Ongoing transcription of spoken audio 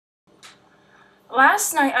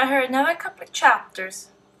Last night I heard another couple of chapters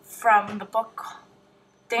from the book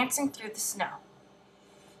Dancing Through the Snow.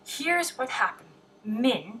 Here's what happened.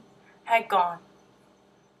 Min had gone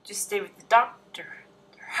to stay with the doctor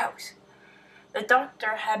at their house. The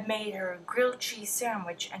doctor had made her a grilled cheese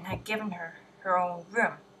sandwich and had given her her own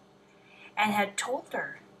room, and had told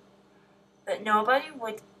her that nobody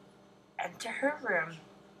would enter her room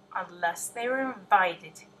unless they were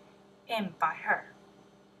invited in by her.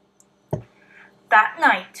 That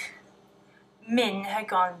night, Min had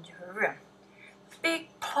gone into her room. Big,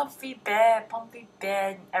 pumpy bed,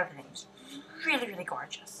 and everything was really, really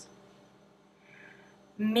gorgeous.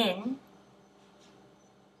 Min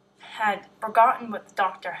had forgotten what the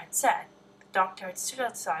doctor had said. The doctor had stood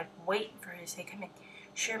outside waiting for her to say, "Come in."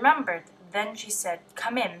 She remembered, then she said,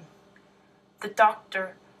 "Come in." The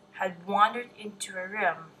doctor had wandered into her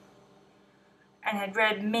room and had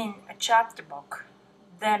read Min a chapter book.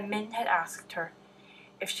 Then Min had asked her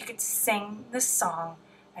if she could sing the song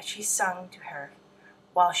that she sung to her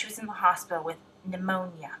while she was in the hospital with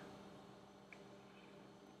pneumonia.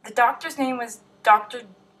 The doctor's name was Dr.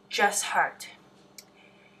 Jess Hart.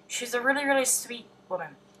 She's a really, really sweet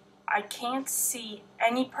woman. I can't see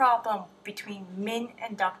any problem between Min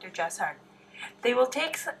and Dr. Jess Hart. It will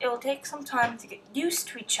take some time to get used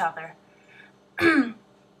to each other,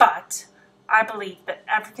 but I believe that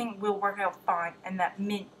everything will work out fine and that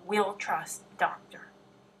Min will trust the doctor.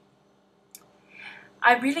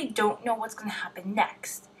 I really don't know what's going to happen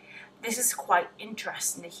next. This is quite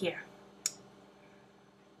interesting to hear.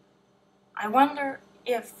 I wonder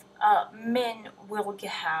if Min will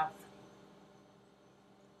have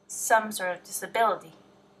some sort of disability,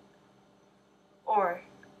 or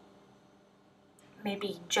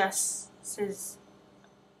maybe Jess's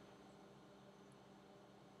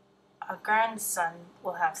grandson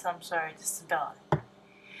will have some sort of disability.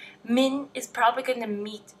 Min is probably going to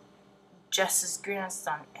meet Jess's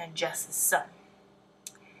grandson and Jess's son.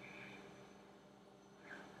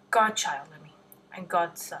 Godchild, and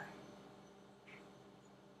godson.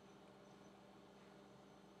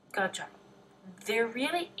 Godchild. There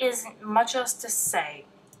really isn't much else to say,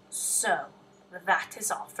 so that is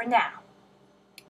all for now.